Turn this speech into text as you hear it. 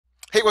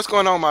Hey, what's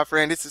going on, my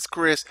friend? This is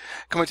Chris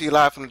coming to you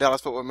live from the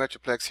Dallas-Fort Worth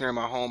Metroplex here in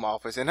my home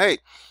office. And hey,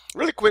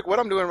 really quick, what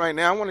I'm doing right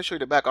now, I want to show you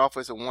the back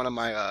office of one of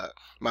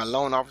my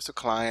loan officer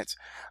clients.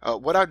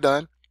 What I've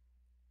done,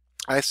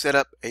 I set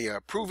up a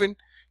proven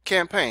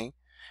campaign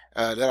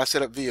that I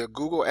set up via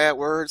Google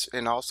AdWords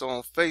and also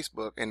on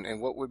Facebook.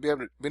 And what we've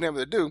been able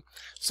to do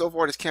so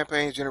far, this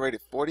campaign has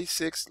generated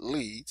 46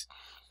 leads.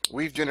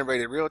 We've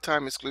generated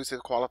real-time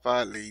exclusive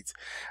qualified leads,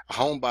 a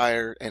home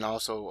buyer, and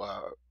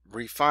also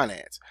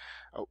refinance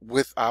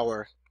with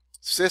our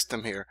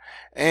system here.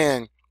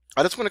 And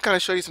I just want to kind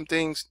of show you some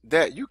things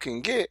that you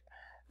can get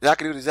that I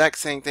can do the exact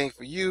same thing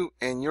for you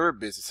and your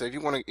business. So if you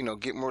want to,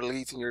 get more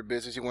leads in your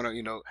business, you want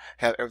to,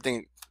 have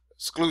everything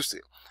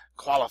exclusive,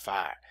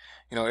 qualified,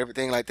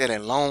 everything like that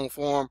in long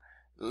form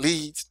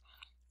leads,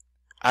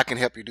 I can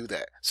help you do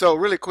that. So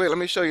really quick, let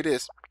me show you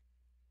this.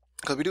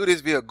 Because we do this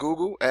via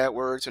Google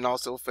AdWords and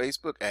also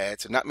Facebook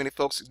ads, and not many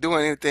folks are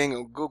doing anything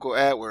on Google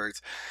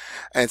AdWords,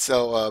 and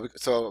so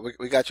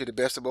we got you the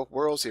best of both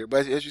worlds here.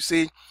 But as you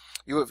see,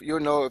 you'll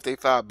know if they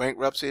file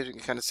bankruptcy. As you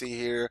can kind of see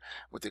here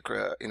what the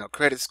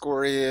credit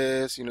score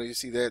is. You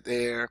see that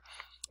there,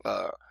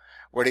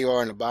 where they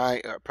are in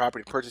the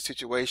property purchase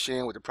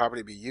situation, what the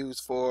property be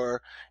used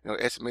for,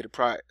 estimated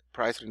price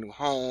of the new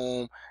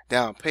home,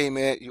 down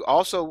payment. You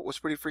also, what's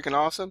pretty freaking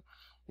awesome,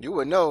 you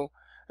would know.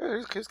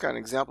 Here's kind of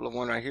an example of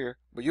one right here.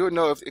 But you would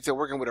know if they're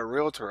working with a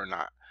realtor or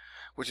not,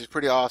 which is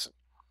pretty awesome.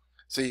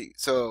 See,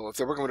 so if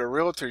they're working with a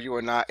realtor, you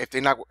are not. If they're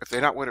not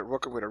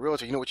working with a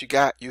realtor, you know what you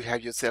got? You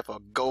have yourself a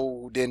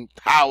golden,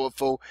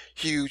 powerful,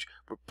 huge,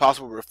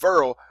 possible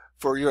referral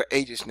for your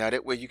agents. Now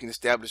that way you can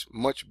establish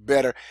much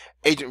better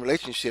agent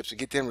relationships and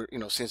get them,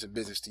 sense of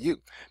business to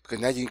you. Because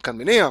now you can come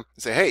to them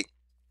and say, hey,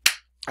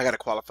 I got a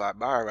qualified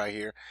buyer right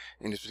here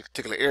in this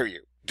particular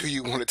area. Do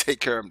you want to take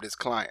care of this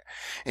client?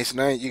 And so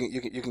now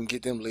you can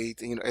get them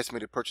leads and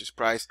estimated purchase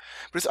price,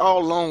 but it's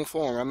all long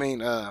form. I mean,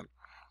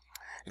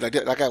 like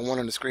I got one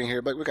on the screen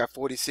here, but we got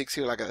 46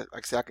 here. Like I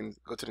said, I can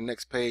go to the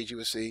next page. You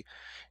will see,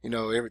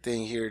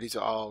 everything here. These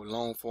are all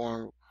long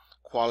form,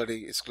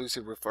 quality,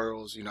 exclusive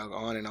referrals.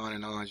 On and on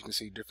and on. You can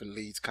see different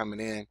leads coming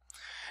in.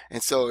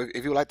 And so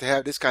if you would like to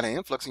have this kind of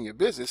influx in your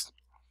business,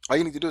 all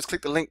you need to do is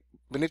click the link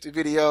beneath the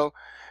video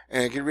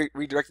and get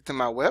redirected to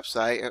my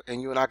website,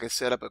 and you and I can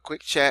set up a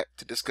quick chat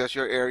to discuss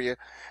your area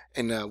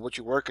and what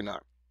you're working on.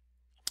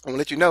 I'm gonna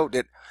let you know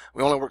that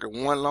we only work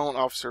with one loan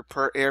officer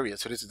per area,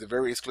 so this is a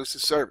very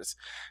exclusive service.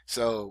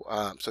 So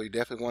so you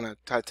definitely want to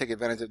try to take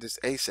advantage of this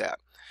ASAP.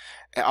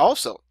 And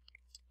also,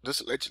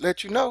 just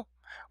let you know,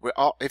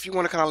 if you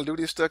want to kind of do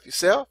this stuff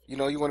yourself, you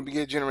want to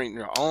be generating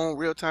your own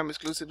real-time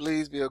exclusive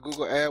leads via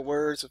Google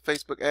AdWords or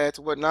Facebook ads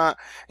or whatnot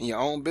in your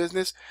own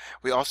business.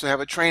 We also have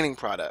a training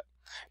product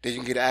that you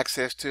can get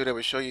access to that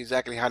will show you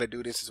exactly how to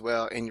do this as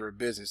well in your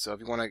business. So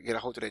if you want to get a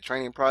hold of that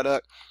training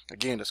product,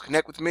 again, just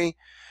connect with me,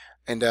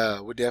 and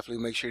we'll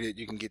definitely make sure that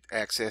you can get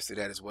access to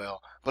that as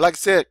well. But like I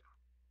said,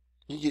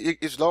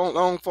 it's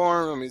long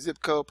form. I mean,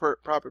 zip code,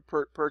 proper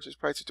purchase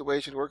price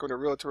situation, work with a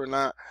realtor or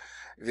not,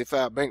 if they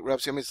file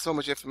bankruptcy. I mean, so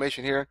much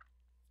information here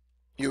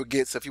you'll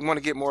get. So if you want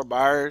to get more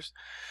buyers,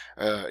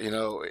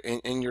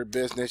 in your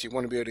business, you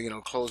want to be able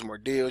to, close more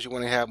deals. You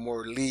want to have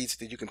more leads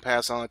that you can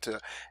pass on to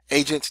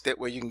agents. That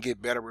way you can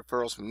get better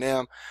referrals from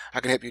them. I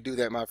can help you do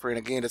that, my friend.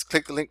 Again, just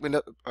click the link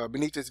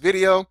beneath this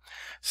video.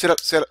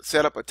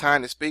 Set up a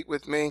time to speak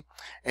with me,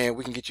 and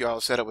we can get you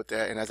all set up with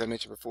that. And as I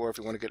mentioned before, if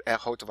you want to get a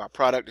hold of our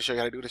product to show you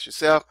how to do this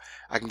yourself,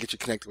 I can get you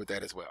connected with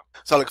that as well.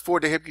 So I look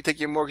forward to help you take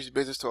your mortgage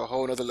business to a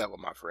whole nother level,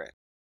 my friend.